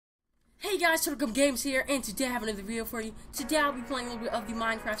Hey guys, TurtleGumGames here, and today I have another video for you. Today I'll be playing a little bit of the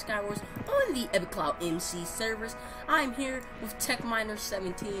Minecraft Skywars on the Epic Cloud MC servers. I'm here with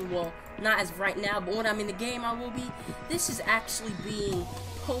TechMiner17. Well, not as of right now, but when I'm in the game I will be. This is actually being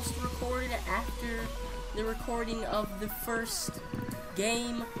post-recorded after the recording of the first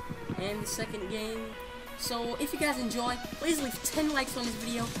game and the second game. So if you guys enjoy, please leave 10 likes on this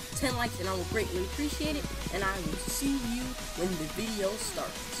video, 10 likes, and I will greatly appreciate it. And I will see you when the video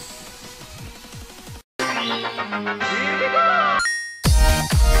starts. Here we go!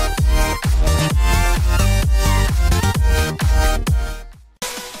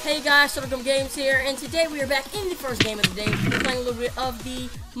 Hey guys, TurtleGumGames here, and today we are back in the first game of the day. We're playing a little bit of the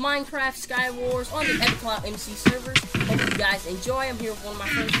Minecraft Skywars on the Epic Cloud MC servers. Hope you guys enjoy. I'm here with one of my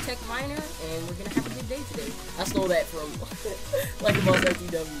friends, Tech Miner, and we're gonna have a good day today. I stole that from like a boss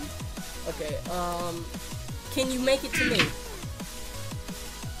FTW. Okay, can you make it to me?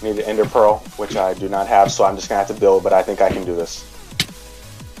 Need the Ender Pearl, which I do not have, so I'm just gonna have to build, but I think I can do this.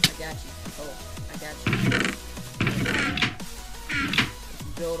 I got you. Oh, I got you.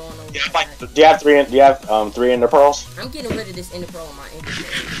 Build on over. Do you have three Ender Pearls? I'm getting rid of this Ender Pearl on my Ender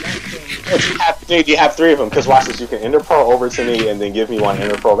Pearl. You have three of them, because watch this, you can Ender Pearl over to me and then give me one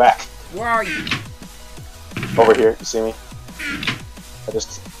Ender Pearl back. Where are you? Over here, you see me? I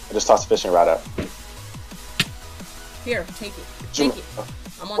just tossed a fishing rod up. Here, take it. Take it.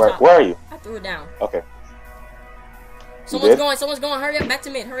 I'm on top. Where are you? I threw it down. Okay. Someone's going. Hurry up, back to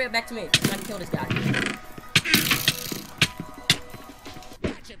mid. Hurry up, back to mid. I'm trying to kill this guy.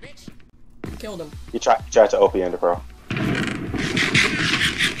 Killed him. He tried to OP Ender Pearl. You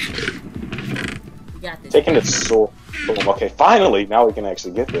got this. Taking the sword. Okay, finally, now we can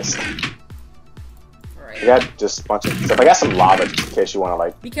actually get this. Alright. I got just a bunch of stuff. I got some lava just in case you want to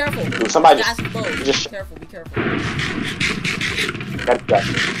like. Be careful. Somebody just be careful.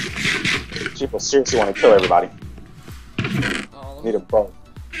 People seriously want to kill everybody. Oh, Need a bow.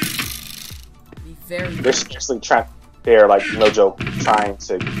 Be very. They're seriously trying. They're like no joke trying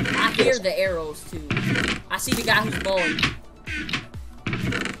to. I hear the arrows too. I see the guy who's bowing.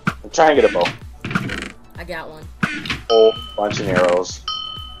 I'm trying to get a bow. I got one. Whole bunch of arrows.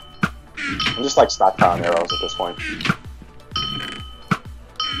 I'm just like stockpiling arrows at this point. I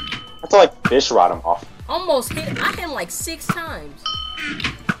have to like fish rod him off. Almost hit him. I hit him like 6 times.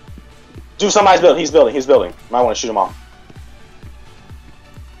 Dude, somebody's building. He's building. Might want to shoot him off.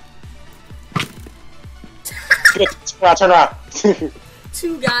 Turn around.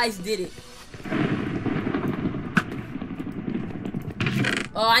 2 guys did it.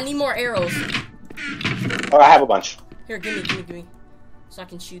 Oh, I need more arrows. Oh, I have a bunch. Here, give me. So I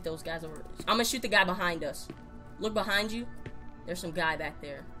can shoot those guys over. I'm gonna shoot the guy behind us. Look behind you. There's some guy back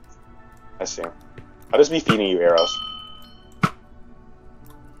there. I see him. I'll just be feeding you arrows.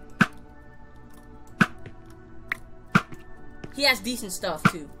 He has decent stuff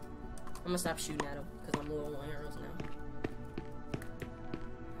too. I'm gonna stop shooting at him because I'm low on arrows now.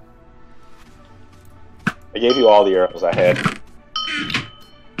 I gave you all the arrows I had.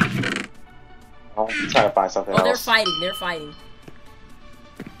 I'm trying to find something else. They're fighting.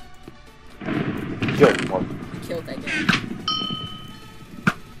 Good one. You killed that guy.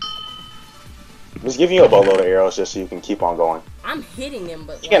 I'm just giving you a boatload of arrows just so you can keep on going. I'm hitting them,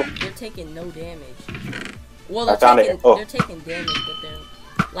 but like, they're taking no damage. Well, they're taking damage, but they're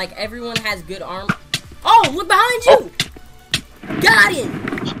like everyone has good armor. Oh, look behind you! Oh. Got him!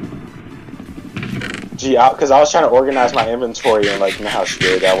 Gee, because I was trying to organize my inventory and like, you know how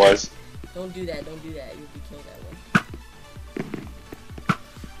scary that was. Don't do that. You'll be killed that way.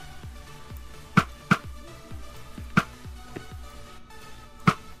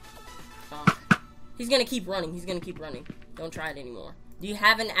 He's gonna keep running. Don't try it anymore. Do you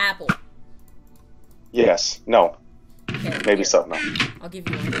have an apple? Yes. No. Okay, maybe so. No. I'll give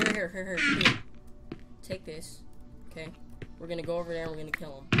you one. Here. Take this. Okay. We're gonna go over there and we're gonna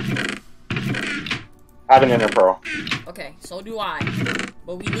kill him. I have an Ender Pearl. Okay, so do I.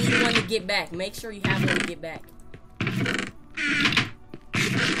 But we need one to get back. Make sure you have one to get back. I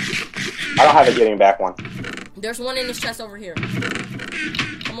don't have a getting back one. There's one in this chest over here.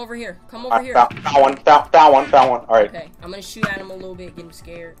 Come over here. Found one. Alright. Okay, I'm gonna shoot at him a little bit, get him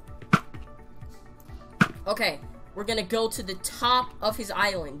scared. Okay, we're gonna go to the top of his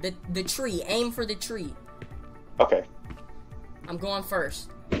island. The tree. Aim for the tree. Okay. I'm going first.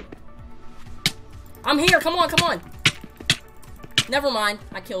 I'm here. Come on. Never mind.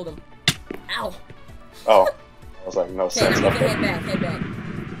 I killed him. Ow. Oh. I was like, no sense. Now we can head back.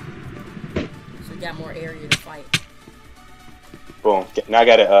 So we got more area to fight. Boom. Now I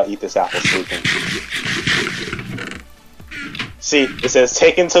gotta eat this apple so we can See, it says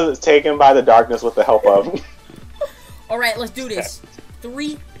taken by the darkness with the help of. All right, let's do this.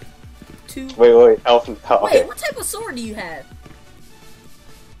 3, 2. Wait. Elf. Okay. Wait, what type of sword do you have?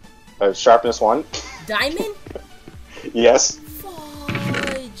 Sharpness 1. Diamond? Yes.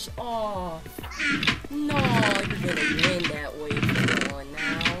 Fudge. Oh. No, you're gonna win that way. Come on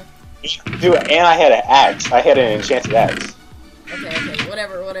now. Dude, and I had an axe. I had an enchanted axe. Okay.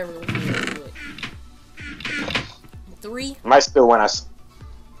 Whatever. Let's do it. 3. Might still win.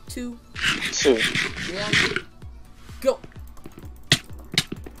 2. 2. 1. Go.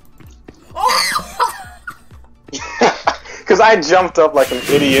 Oh! Because I jumped up like an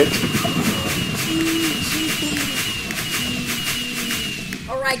idiot.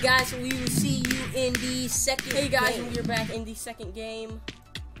 Alright guys, so we will see you in the second Hey guys, and we're back in the second game.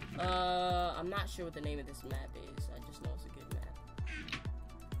 I'm not sure what the name of this map is. I just know it's a good map.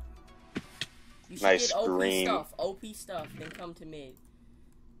 You should Nice get OP green. OP stuff, then come to mid.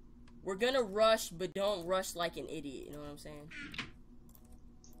 We're gonna rush, but don't rush like an idiot, you know what I'm saying?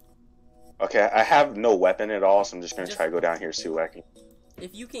 Okay, I have no weapon at all, so I'm just gonna try to go down here, see what I can.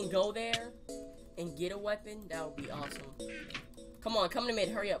 If you can go there and get a weapon, that would be awesome. Come on, come to mid,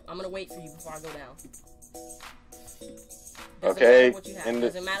 hurry up. I'm gonna wait for you before I go down. Okay.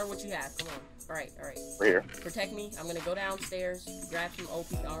 Doesn't matter what you have. Come on. Alright. We're here. Protect me. I'm gonna go downstairs, grab some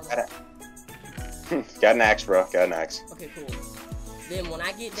OP armor. Got an axe, bro. Got an axe. Okay, cool. Then when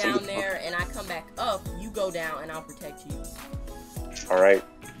I get down there and I come back up, you go down and I'll protect you. Alright.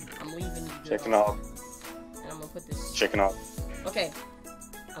 I'm leaving you. Checking off. And I'm gonna put this. Checking off. Okay.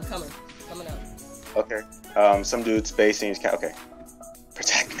 I'm coming. Coming up. Okay. Some dude spacing. Okay.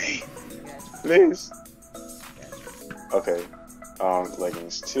 Protect me. Gotcha. Please. Gotcha. Okay.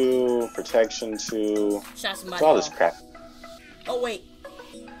 Leggings 2. Protection 2. Shot somebody It's all this off. crap. Oh, wait.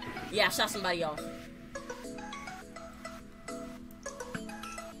 Yeah, I shot somebody off.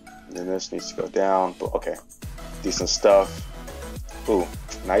 And then this needs to go down. But okay. Decent stuff. Ooh.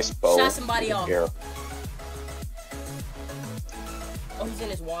 Nice bow. Shot somebody off. Arrow. Oh, he's in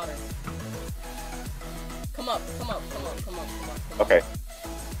his water. Come up. Okay.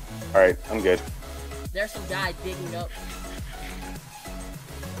 Alright, I'm good. There's some guy digging up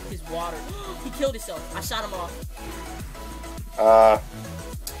his water. He killed himself. I shot him off.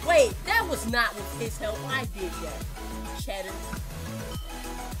 Wait, that was not with his help. I did that. Cheddar.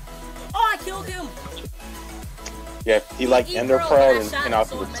 Oh, I killed him. Yeah, he like ender pearl and out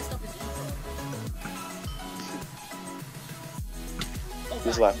so I messed up his e-pearl. Oh,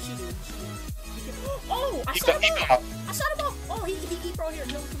 Who's God, left? he shooting. Oh, I shot him off. I shot him off. Oh, he e-pearl here.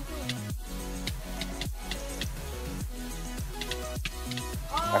 No,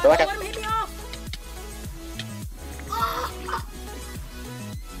 I feel like let him hit me off.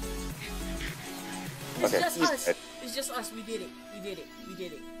 It's Okay, just he's us. dead. It's just us. We did it.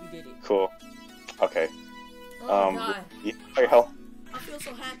 Cool. Okay. Oh God. Yeah, your health. I feel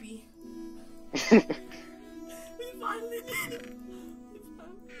so happy. We finally did it.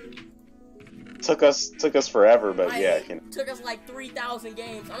 Took us forever, but yeah, you know. Took us like 3,000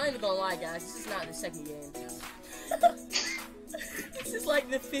 games. I'm not even gonna lie, guys. This is not the second game. This is like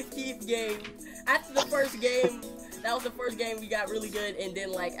the 15th game. After the first game, that was the first game we got really good, and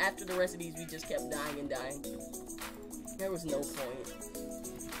then like after the rest of these, we just kept dying and dying. There was no point.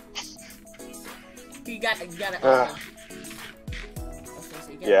 You gotta.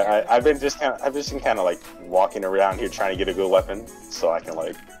 Yeah, I've been kind of like walking around here trying to get a good weapon, so I can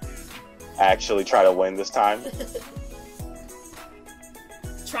like actually try to win this time.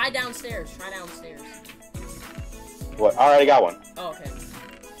 Try downstairs. What? All right, I got one. Oh, okay.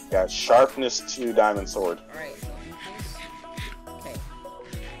 Got sharpness 2 diamond sword. All right. So okay.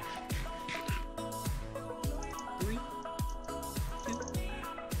 3, 2,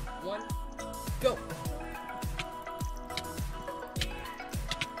 1, go.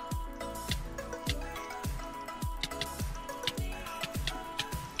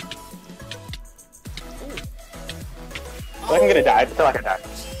 I think I'm gonna die. I feel like I died.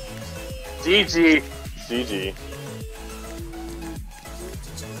 GG. GG.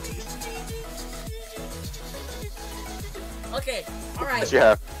 Okay, alright. What you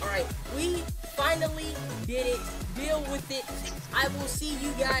have? Alright, we finally did it. Deal with it. I will see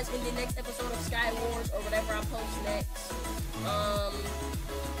you guys in the next episode of Skywars or whatever I post next.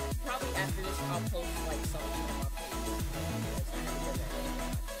 Probably after this I'll post like something on my page.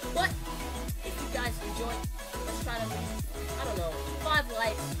 But if you guys enjoyed, let's try to leave, I don't know, 5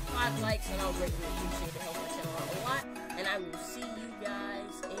 likes, and I'll greatly appreciate it. Help my channel out a lot. And I will see you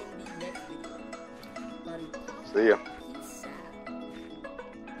guys in the next video. Buddy. See ya.